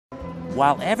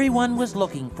While everyone was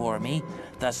looking for me,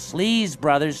 the Sleaze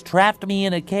brothers trapped me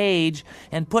in a cage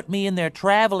and put me in their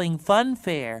traveling fun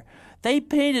fair. They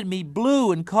painted me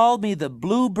blue and called me the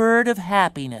Bluebird of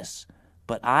Happiness.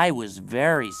 But I was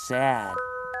very sad.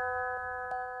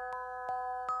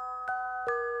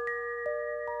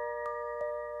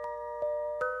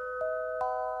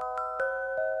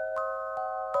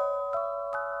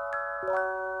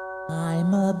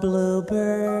 I'm a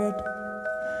bluebird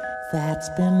that's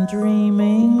been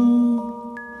dreaming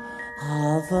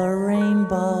of a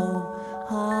rainbow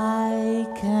I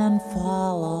can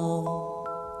follow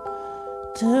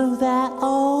to that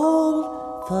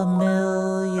old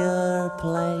familiar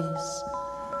place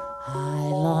I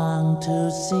long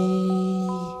to see.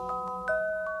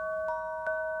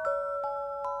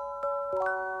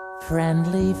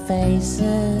 Friendly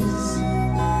faces,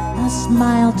 a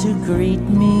smile to greet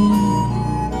me,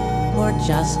 or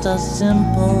just a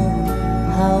simple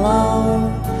hello,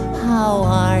 how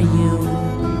are you?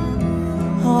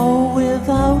 Oh,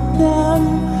 without them,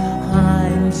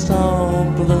 I'm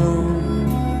so blue.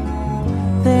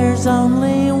 There's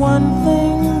only one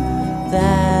thing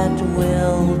that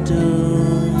will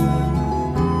do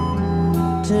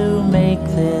to make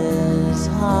this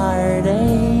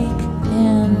heartache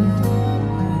end,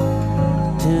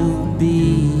 to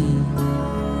be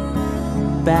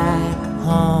back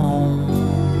home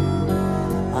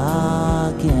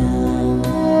again.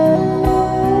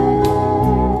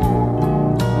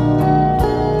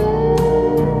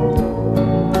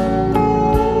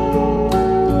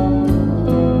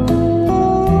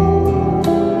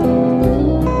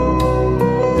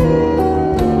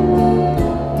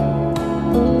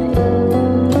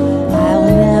 I'll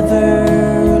never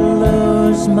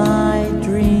lose my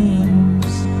dreams,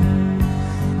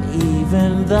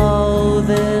 even though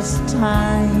this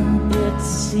time it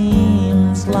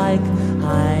seems like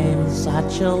I'm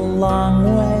such a long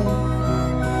way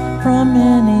from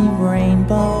any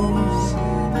rainbows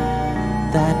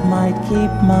that might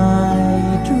keep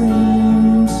my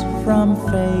dreams from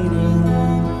fading.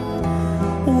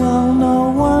 Well,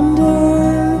 no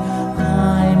wonder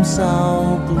I'm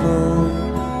so blue.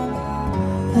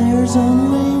 There's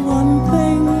only one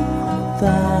thing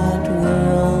that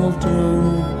will do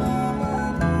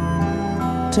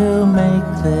to make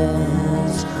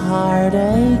this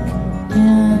heartache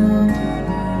end,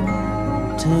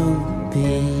 to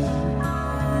be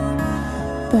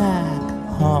back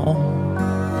home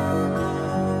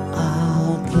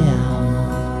again,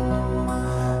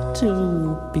 to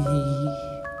be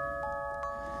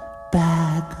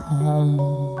back home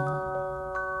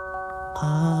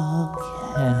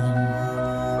again.